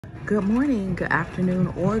Good morning, good afternoon,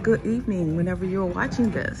 or good evening whenever you're watching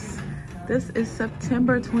this. This is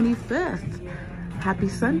September 25th. Happy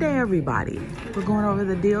Sunday, everybody. We're going over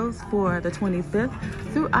the deals for the 25th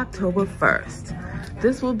through October 1st.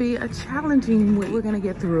 This will be a challenging week. We're going to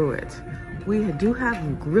get through it. We do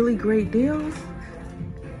have really great deals.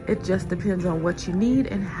 It just depends on what you need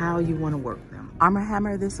and how you want to work them. Arm &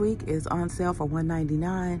 Hammer this week is on sale for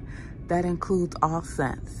 $1.99. That includes all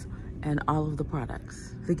scents and all of the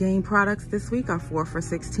products. The game products this week are 4 for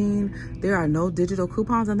 $16. There are no digital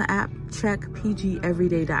coupons on the app. Check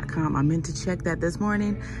pgeveryday.com. I meant to check that this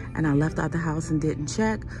morning and I left out the house and didn't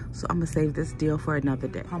check, so I'm gonna save this deal for another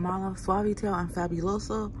day. Palmolive, Suavitel, and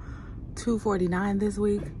Fabuloso, $2.49 this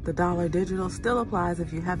week. The dollar digital still applies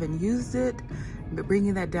if you haven't used it, but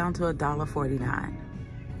bringing that down to $1.49.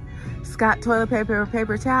 Scott toilet paper and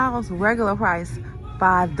paper towels, regular price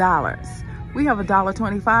 $5. We have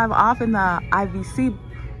 $1.25 off in the IVC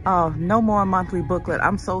no more monthly booklet.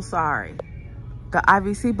 I'm so sorry. The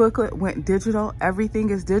IVC booklet went digital. Everything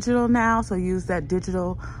is digital now, so use that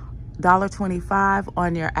digital $1.25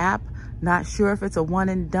 on your app. Not sure if it's a one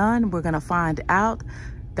and done. We're gonna find out.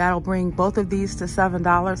 That'll bring both of these to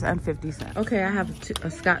 $7.50. Okay, I have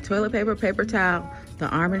a Scott toilet paper, paper towel, the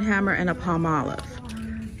Arm & Hammer, and a Palmolive.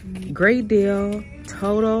 Great deal,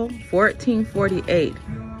 total $14.48.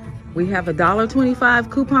 We have a $1.25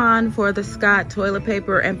 coupon for the Scott toilet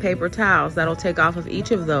paper and paper towels. That'll take off of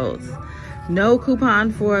each of those. No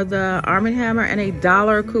coupon for the Arm & Hammer and a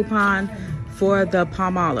 $1 coupon for the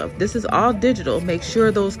Palmolive. This is all digital. Make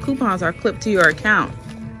sure those coupons are clipped to your account.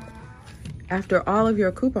 After all of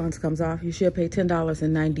your coupons comes off, you should pay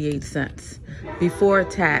 $10.98 before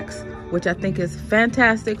tax, which I think is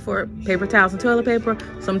fantastic for paper towels and toilet paper,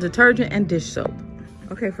 some detergent, and dish soap.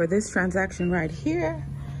 Okay, for this transaction right here,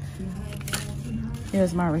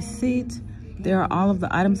 here's my receipt. There are all of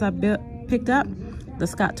the items I picked up. The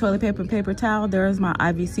Scott toilet paper and paper towel. There's my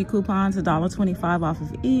IVC coupons, $1.25 off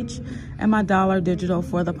of each, and my dollar digital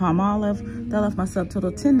for the Palmolive. That left my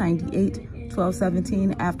subtotal $10.98,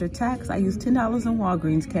 $12.17 after tax. I used $10 in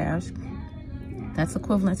Walgreens cash. That's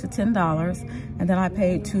equivalent to $10, and then I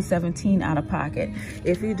paid $2.17 out of pocket.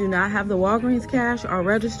 If you do not have the Walgreens cash or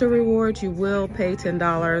register rewards, you will pay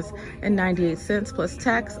 $10.98 plus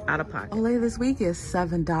tax out of pocket. Olay this week is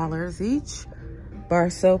 $7 each. Bar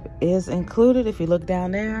soap is included if you look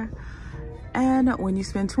down there. And when you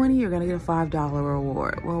spend $20, you're gonna get a $5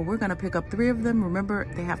 reward. Well, we're gonna pick up 3 of them. Remember,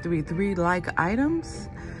 they have to be 3 like items.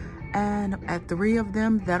 And at 3 of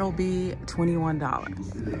them, that'll be $21.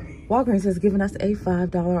 Walgreens has given us a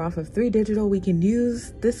 $5 off of 3 digital we can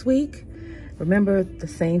use this week. Remember, the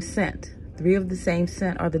same scent. 3 of the same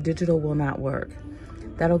scent or the digital will not work.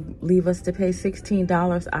 That'll leave us to pay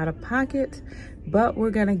 $16 out of pocket, but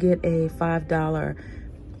we're gonna get a $5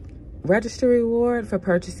 register reward for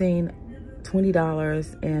purchasing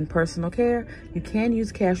 $20 in personal care. You can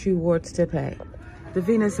use cash rewards to pay. The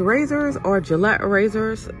Venus razors or Gillette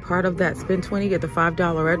razors, part of that spend 20, get the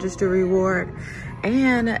 $5 register reward.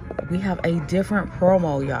 And we have a different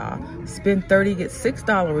promo, y'all. Spend 30, get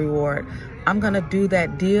 $6 reward. I'm gonna do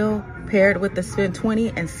that deal paired with the spend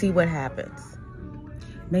 20 and see what happens.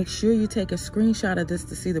 Make sure you take a screenshot of this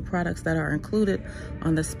to see the products that are included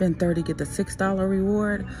on the spend 30, get the $6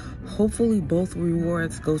 reward. Hopefully both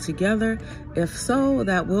rewards go together. If so,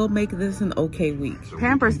 that will make this an okay week.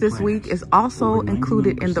 Pampers this week is also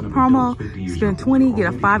included in the promo. Spend 20, get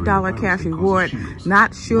a $5 cash reward.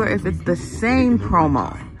 Not sure if it's the same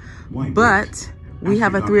promo, but we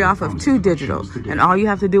have a 3 off of 2 digital, and all you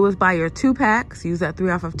have to do is buy your 2 packs, use that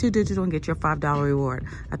 3 off of 2 digital, and get your $5 reward.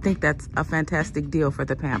 I think that's a fantastic deal for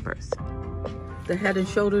the Pampers. The Head &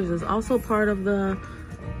 Shoulders is also part of the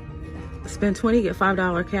spend 20, get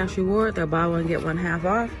 $5 cash reward. They're buy one, get one half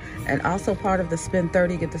off, and also part of the spend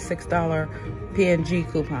 30, get the $6 P&G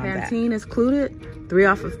coupon back. Pantene is included, 3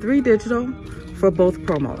 off of 3 digital for both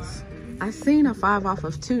promos. I seen a 5 off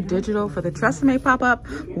of 2 digital for the Tresemme pop-up.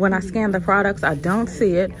 When I scan the products, I don't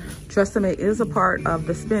see it. Tresemme is a part of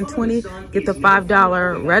the spend 20, get the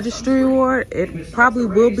 $5 registry reward. It probably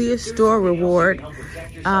will be a store reward,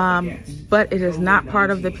 but it is not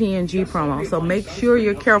part of the P&G promo. So make sure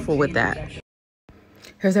you're careful with that.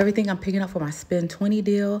 Here's everything I'm picking up for my spend 20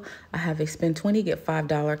 deal. I have a spend 20, get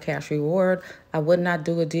 $5 cash reward. I would not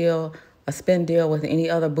do a spend deal with any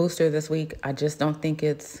other booster this week. I just don't think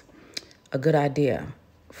it's a good idea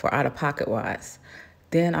for out-of-pocket wise.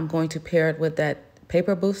 Then I'm going to pair it with that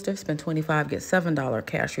paper booster, spend 25, get $7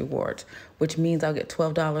 cash rewards, which means I'll get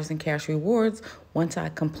 $12 in cash rewards once I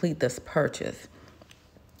complete this purchase.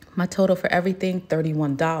 My total for everything,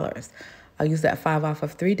 $31. I'll use that 5 off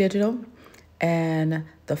of 3 digital and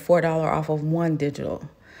the $4 off of one digital.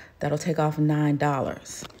 That'll take off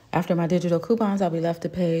 $9. After my digital coupons, I'll be left to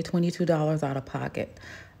pay $22 out of pocket.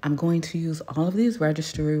 I'm going to use all of these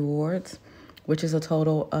registry rewards, which is a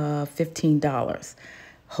total of $15.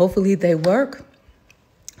 Hopefully they work.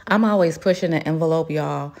 I'm always pushing an envelope,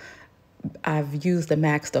 y'all. I've used the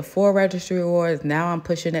max of 4 registry rewards. Now I'm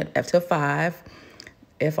pushing it up to 5.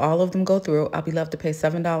 If all of them go through, I'll be left to pay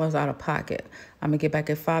 $7 out of pocket. I'm going to get back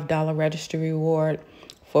a $5 registry reward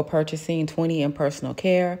for purchasing 20 in personal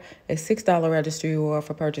care, a $6 registry reward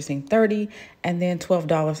for purchasing 30, and then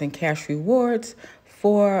 $12 in cash rewards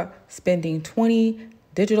for spending 20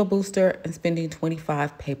 digital booster and spending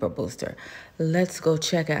 25 paper booster. Let's go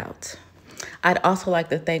check out. I'd also like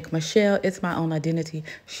to thank Michelle, It's My Own Identity.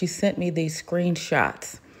 She sent me these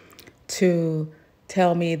screenshots to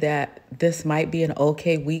tell me that this might be an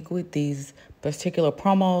okay week with these particular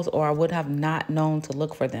promos, or I would have not known to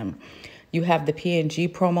look for them. You have the P&G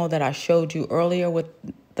promo that I showed you earlier with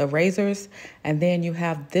the razors, and then you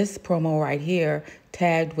have this promo right here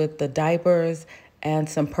tagged with the diapers and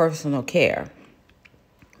some personal care.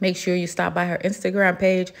 Make sure you stop by her Instagram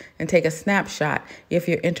page and take a snapshot if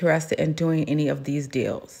you're interested in doing any of these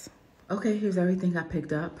deals. Okay, here's everything I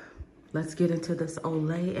picked up. Let's get into this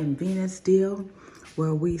Olay and Venus deal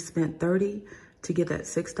where we spent $30 to get that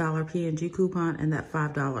 $6 P&G coupon and that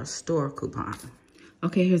 $5 store coupon.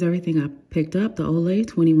 Okay, here's everything I picked up. The Olay,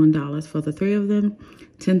 $21 for the 3 of them,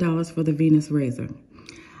 $10 for the Venus razor.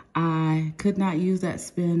 I could not use that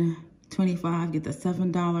spend $25, get the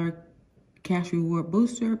 $7 cash reward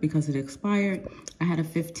booster because it expired. I had a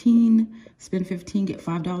spend $15, get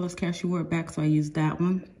 $5 cash reward back, so I used that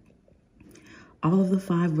one. All of the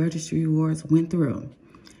 5 registry rewards went through.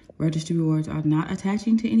 Registry rewards are not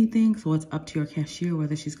attaching to anything, so it's up to your cashier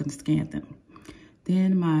whether she's going to scan them.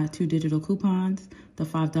 Then my 2 digital coupons, the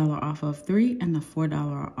 $5 off of 3 and the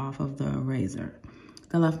 $4 off of the razor.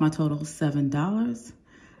 That left my total $7.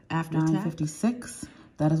 After $9.56,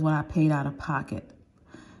 that is what I paid out of pocket.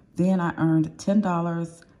 Then I earned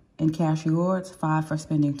 $10 in cash rewards, 5 for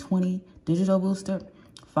spending 20 digital booster,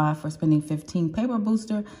 5 for spending 15 paper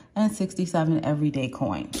booster, and 67 everyday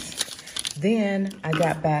coins. Then I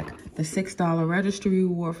got back the $6 registry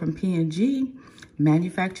reward from P&G,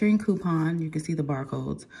 manufacturing coupon, you can see the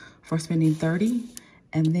barcodes, for spending 30,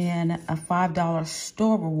 and then a $5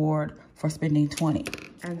 store reward for spending 20.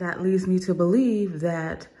 And that leads me to believe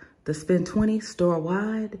that the spend 20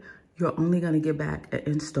 store-wide, you're only going to get back an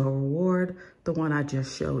in-store reward, the one I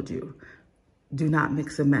just showed you. Do not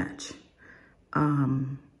mix and match.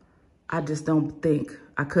 I just don't think,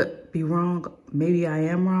 I could be wrong. Maybe I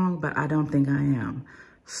am wrong, but I don't think I am.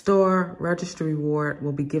 Store registry reward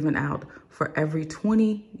will be given out for every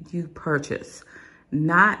 20 you purchase.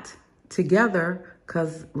 Not together,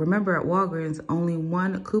 because remember at Walgreens, only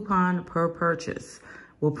 1 coupon per purchase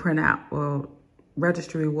will print out, or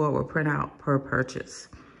registry reward will print out per purchase.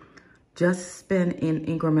 Just spend in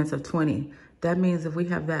increments of 20. That means if we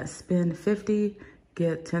have that spend 50,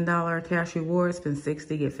 get $10 cash reward, spend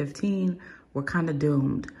 60, get 15, we're kind of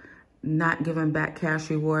doomed. Not giving back cash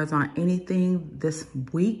rewards on anything this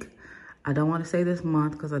week. I don't want to say this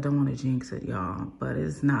month because I don't want to jinx it, y'all, but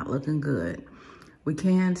it's not looking good. We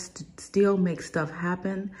can still make stuff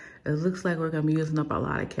happen. It looks like we're going to be using up a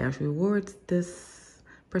lot of cash rewards this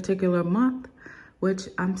particular month, which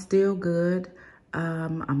I'm still good.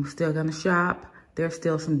 I'm still going to shop. There's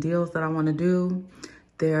still some deals that I want to do.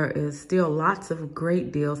 There is still lots of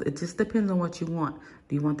great deals. It just depends on what you want.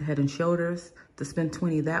 Do you want the Head and Shoulders to spend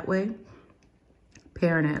 20 that way?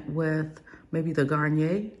 Pairing it with maybe the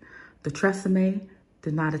Garnier. The Tresemme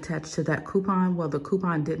did not attach to that coupon. Well, the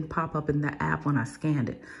coupon didn't pop up in the app when I scanned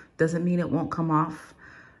it. Doesn't mean it won't come off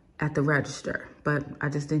at the register, but I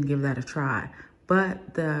just didn't give that a try.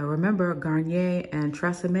 But remember, Garnier and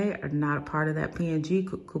Tresemme are not a part of that P&G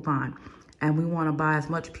coupon. And we want to buy as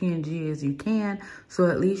much P&G as you can, so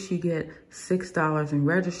at least you get $6 in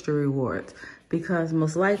registry rewards. Because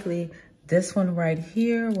most likely, this one right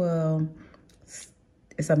here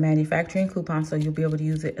it's a manufacturing coupon, so you'll be able to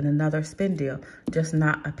use it in another spend deal, just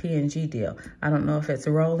not a P&G deal. I don't know if it's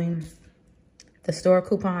rolling. The store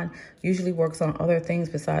coupon usually works on other things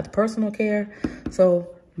besides personal care, so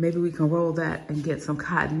maybe we can roll that and get some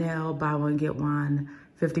Cottonelle, buy one, get one,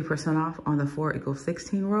 50% off on the 4 equals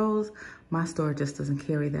 16 rolls. My store just doesn't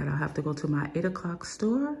carry that. I'll have to go to my 8 o'clock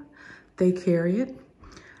store. They carry it.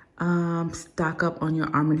 Stock up on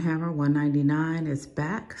your Arm & Hammer, $1.99 is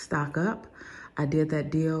back, stock up. I did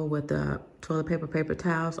that deal with the toilet paper, paper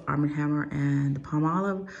towels, Arm & Hammer, and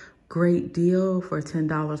Palmolive. Great deal for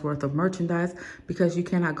 $10 worth of merchandise because you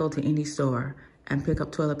cannot go to any store and pick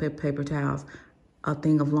up toilet paper, paper towels, a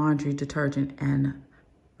thing of laundry detergent, and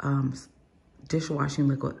dishwashing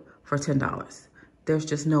liquid for $10. There's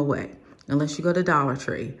just no way, unless you go to Dollar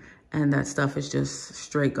Tree and that stuff is just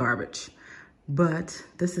straight garbage. But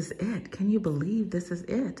this is it. Can you believe this is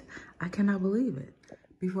it? I cannot believe it.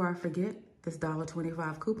 Before I forget, this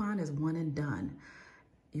 $1.25 coupon is one and done.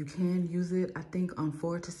 You can use it, I think, on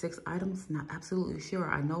 4 to 6 items. Not absolutely sure.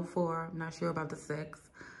 I know 4, I'm not sure about the 6.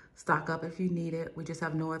 Stock up if you need it. We just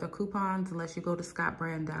have no other coupons unless you go to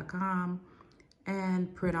scottbrand.com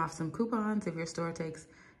and print off some coupons if your store takes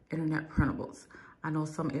internet printables. I know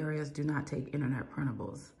some areas do not take internet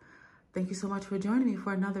printables. Thank you so much for joining me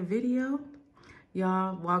for another video.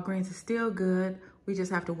 Y'all, Walgreens is still good. We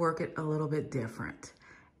just have to work it a little bit different.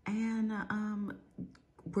 And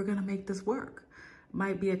we're gonna make this work.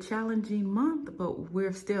 Might be a challenging month, but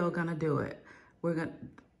we're still gonna do it.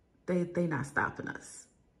 They not stopping us.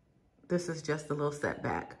 This is just a little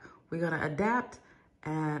setback. We're gonna adapt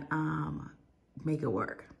and make it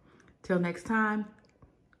work. Till next time,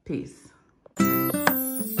 peace.